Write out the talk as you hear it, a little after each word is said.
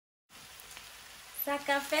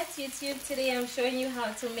Sakafet YouTube, today I'm showing you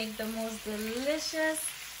how to make the most delicious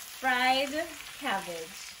fried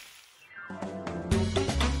cabbage.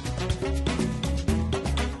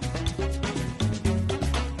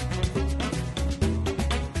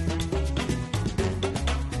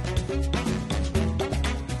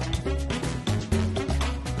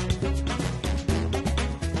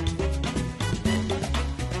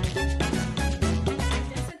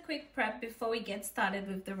 Prep before we get started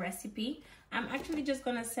with the recipe. I'm actually just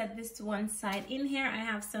gonna set this to one side. In here I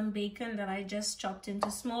have some bacon that I just chopped into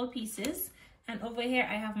small pieces, and over here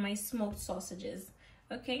I have my smoked sausages.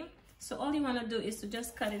 Okay, so all you want to do is to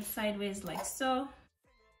just cut it sideways like so.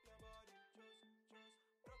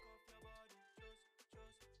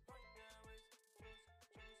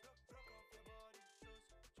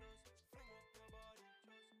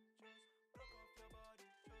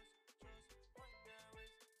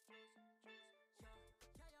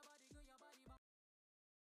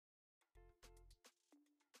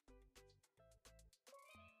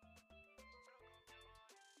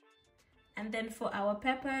 And then for our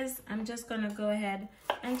peppers, I'm just gonna go ahead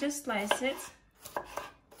and just slice it.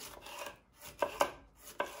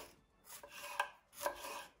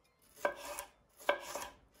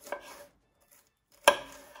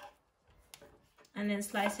 And then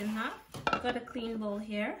slice in half. I've got a clean bowl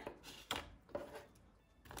here.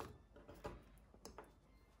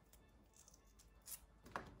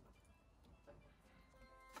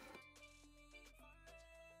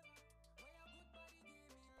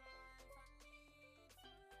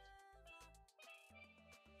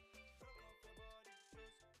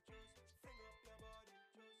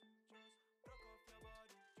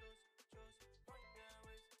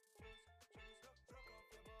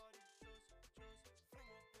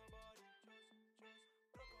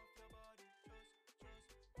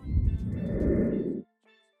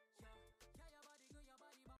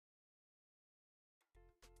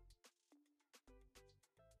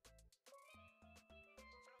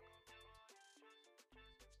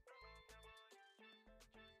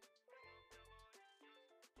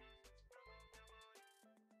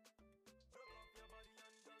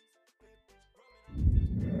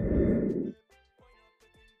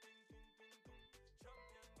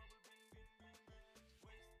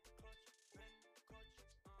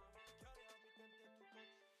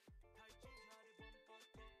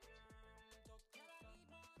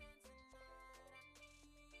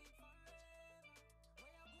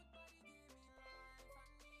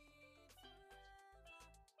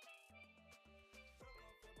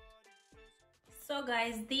 So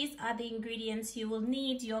guys, these are the ingredients you will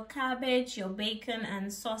need: your cabbage, your bacon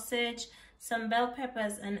and sausage, some bell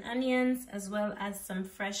peppers and onions, as well as some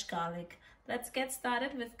fresh garlic. Let's get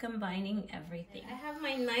started with combining everything. I have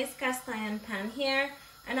my nice cast iron pan here,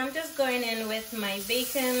 and I'm just going in with my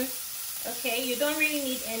bacon. Okay, you don't really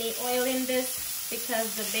need any oil in this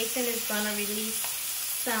because the bacon is gonna release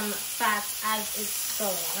some fat as it's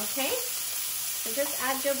going, okay? So just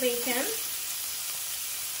add your bacon.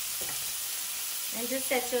 And just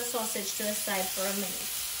set your sausage to the side for a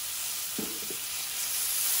minute.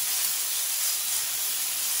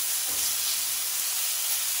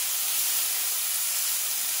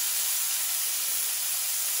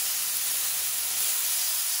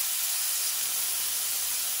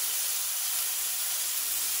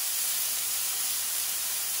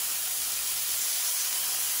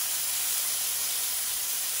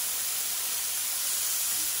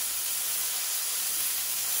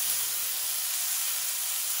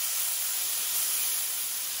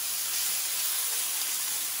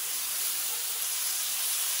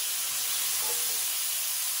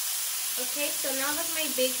 Okay, so now that my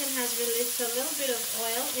bacon has released a little bit of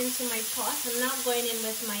oil into my pot, I'm now going in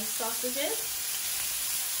with my sausages.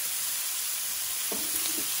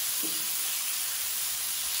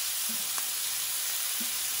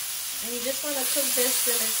 And you just want to cook this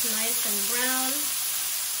till it's nice and brown.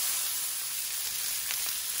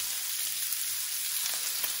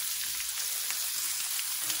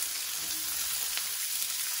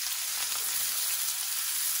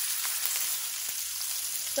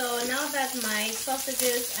 So now that my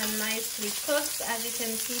sausages are nicely cooked, as you can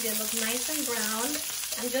see they look nice and brown,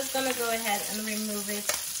 I'm just going to go ahead and remove it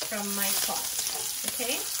from my pot,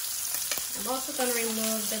 okay? I'm also going to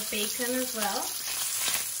remove the bacon as well.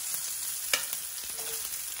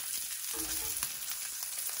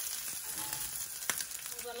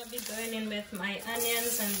 I'm going to be going in with my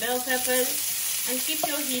onions and bell peppers, and keep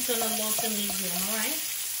your heat on a low to medium, alright?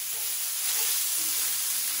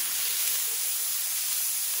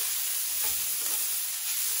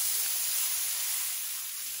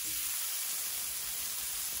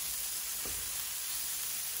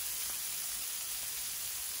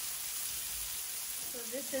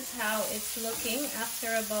 This is how it's looking after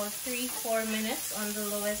about 3-4 minutes on the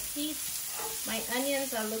lowest heat. My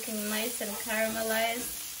onions are looking nice and caramelized,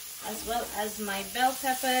 as well as my bell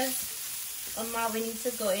peppers. Now we need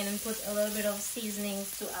to go in and put a little bit of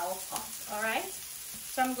seasonings to our pot. Alright,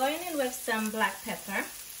 so I'm going in with some black pepper,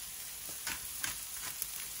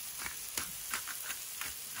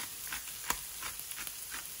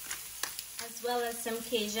 as well as some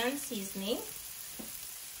Cajun seasoning.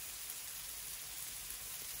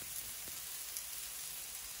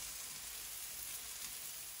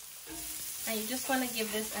 And you just want to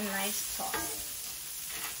give this a nice toss.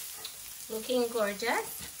 Looking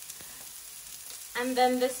gorgeous. And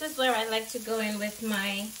then this is where I like to go in with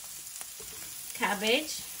my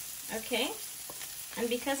cabbage. Okay. And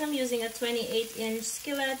because I'm using a 28-inch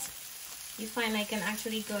skillet, you find I can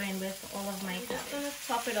actually go in with all of my cabbage. I'm just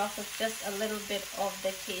going to top it off with just a little bit of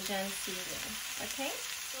the Cajun seasoning. Okay.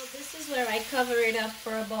 So this is where I cover it up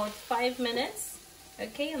for about 5 minutes.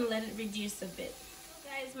 Okay, and let it reduce a bit.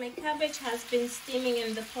 Guys, my cabbage has been steaming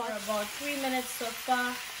in the pot for about 3 minutes so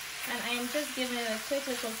far, and I am just giving it a quick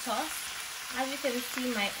little toss. As you can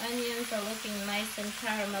see, my onions are looking nice and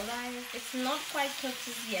caramelized. It's not quite cooked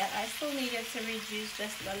as yet. I still need it to reduce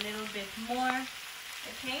just a little bit more.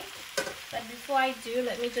 Okay, but before I do,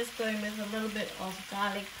 let me just go in with a little bit of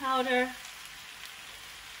garlic powder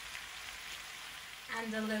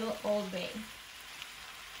and a little Old Bay.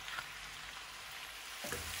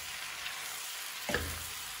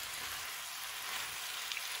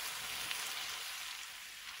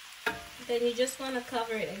 Then you just want to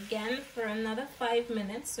cover it again for another 5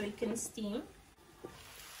 minutes so it can steam.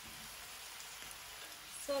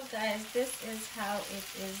 So guys, this is how it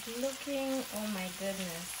is looking. Oh my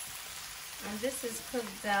goodness. And this is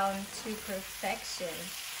cooked down to perfection.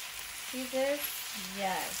 See this?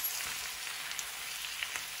 Yes.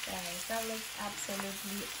 Guys, that looks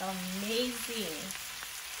absolutely amazing.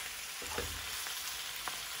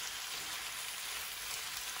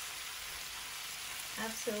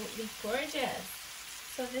 Absolutely gorgeous.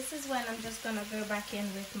 So this is when I'm just gonna go back in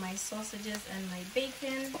with my sausages and my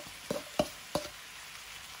bacon.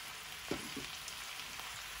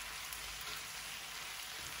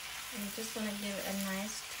 And just gonna give it a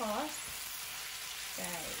nice toss.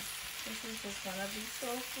 Guys, this is just gonna be so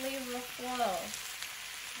flavorful.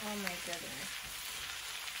 Oh my goodness.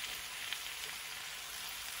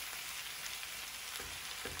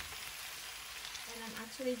 And I'm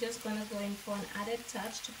actually just going to go in for an added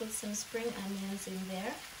touch to put some spring onions in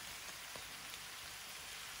there.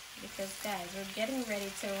 Because guys, we're getting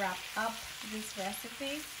ready to wrap up this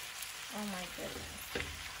recipe. Oh my goodness.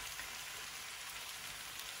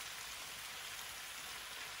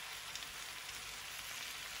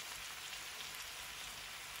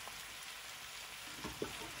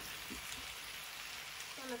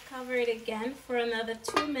 I'm going to cover it again for another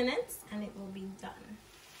 2 minutes and it will be done.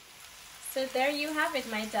 So there you have it,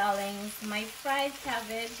 my darlings. My fried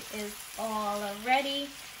cabbage is all ready.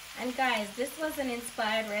 And guys, this was an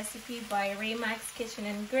inspired recipe by Mack's Kitchen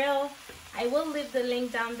and Grill. I will leave the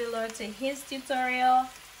link down below to his tutorial.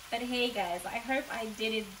 But hey guys, I hope I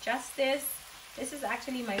did it justice. This is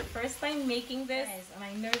actually my first time making this, and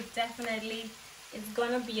I know definitely it's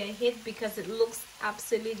gonna be a hit because it looks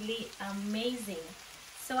absolutely amazing.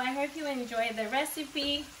 So I hope you enjoyed the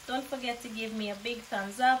recipe. Don't forget to give me a big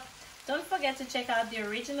thumbs up. Don't forget to check out the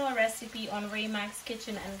original recipe on Mack's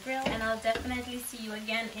Kitchen and Grill, and I'll definitely see you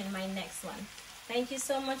again in my next one. Thank you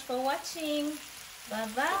so much for watching. Bye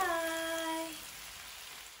bye.